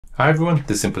Hi everyone,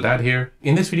 this is Simple Dad here.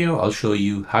 In this video, I'll show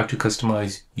you how to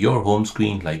customize your home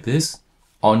screen like this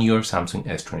on your Samsung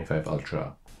S25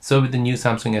 Ultra. So with the new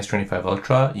Samsung S25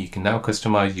 Ultra, you can now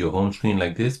customize your home screen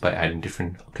like this by adding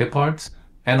different clip arts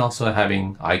and also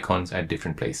having icons at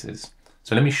different places.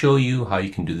 So let me show you how you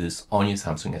can do this on your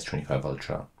Samsung S25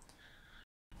 Ultra.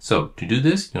 So to do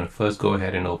this, you want to first go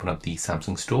ahead and open up the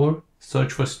Samsung Store,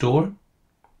 search for Store.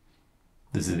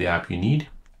 This is the app you need.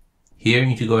 Here you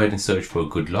need to go ahead and search for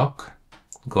Good Lock.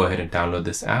 Go ahead and download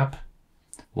this app.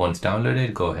 Once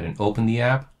downloaded, go ahead and open the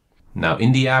app. Now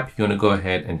in the app, you want to go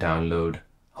ahead and download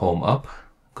Home Up.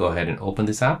 Go ahead and open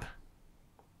this app.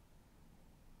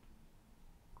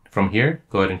 From here,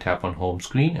 go ahead and tap on Home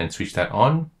Screen and switch that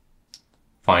on.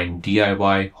 Find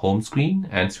DIY Home Screen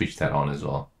and switch that on as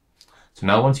well. So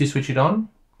now once you switch it on,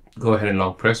 go ahead and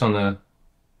long press on the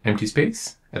empty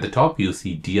space. At the top, you'll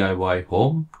see DIY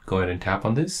Home. Go ahead and tap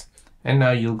on this. And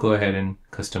now you'll go ahead and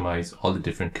customize all the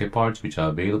different clip arts which are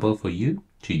available for you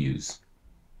to use.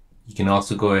 You can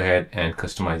also go ahead and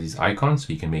customize these icons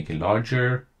so you can make it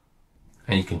larger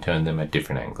and you can turn them at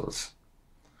different angles.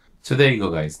 So there you go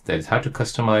guys, that is how to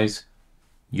customize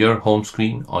your home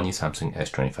screen on your Samsung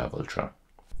S25 Ultra.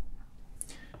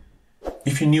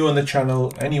 If you're new on the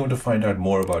channel and you want to find out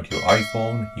more about your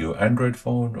iPhone, your Android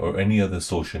phone, or any other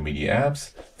social media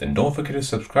apps, then don't forget to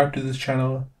subscribe to this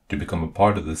channel to become a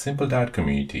part of the Simple Dad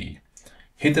community.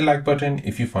 Hit the like button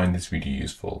if you find this video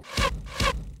useful.